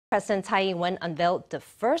President Tsai Ing-wen unveiled the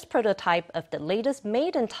first prototype of the latest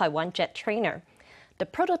Made-in-Taiwan jet trainer. The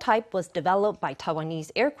prototype was developed by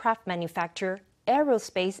Taiwanese aircraft manufacturer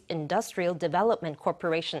Aerospace Industrial Development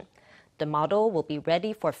Corp.This. The model will be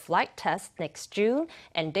ready for flight tests next June,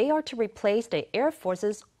 and they are to replace the Air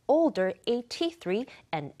Force's older AT-3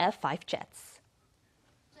 and F-5 jets.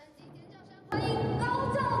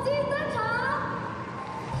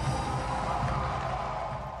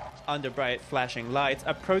 Under bright flashing lights,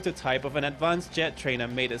 a prototype of an advanced jet trainer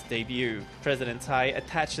made its debut. President Tsai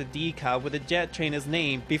attached a decal with the jet trainer's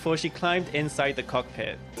name before she climbed inside the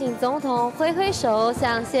cockpit. 请总统挥挥手，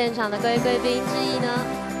向现场的各位贵宾致意呢。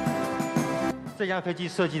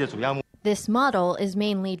 This model is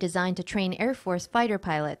mainly designed to train Air Force fighter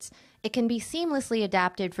pilots. It can be seamlessly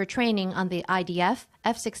adapted for training on the IDF,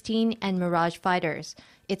 F-16, and Mirage fighters.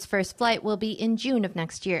 Its first flight will be in June of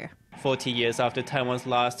next year. 40 years after Taiwan's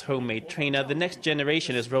last homemade trainer, the next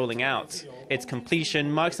generation is rolling out. Its completion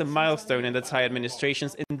marks a milestone in the Tsai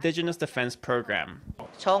administration's indigenous defense program.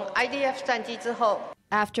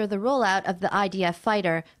 After the rollout of the IDF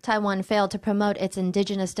fighter, Taiwan failed to promote its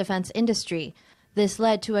indigenous defense industry. This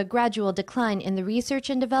led to a gradual decline in the research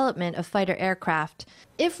and development of fighter aircraft.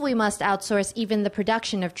 If we must outsource even the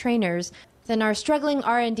production of trainers, then our struggling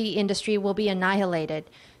R&D industry will be annihilated.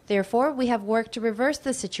 Therefore, we have worked to reverse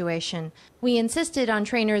the situation. We insisted on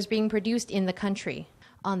trainers being produced in the country.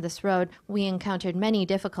 On this road, we encountered many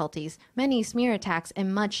difficulties, many smear attacks,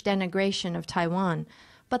 and much denigration of Taiwan.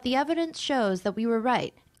 But the evidence shows that we were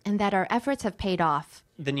right, and that our efforts have paid off.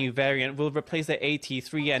 The new variant will replace the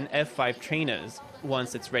AT-3 and F-5 trainers.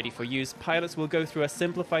 Once it's ready for use, pilots will go through a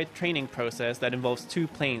simplified training process that involves 2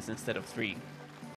 planes instead of 3.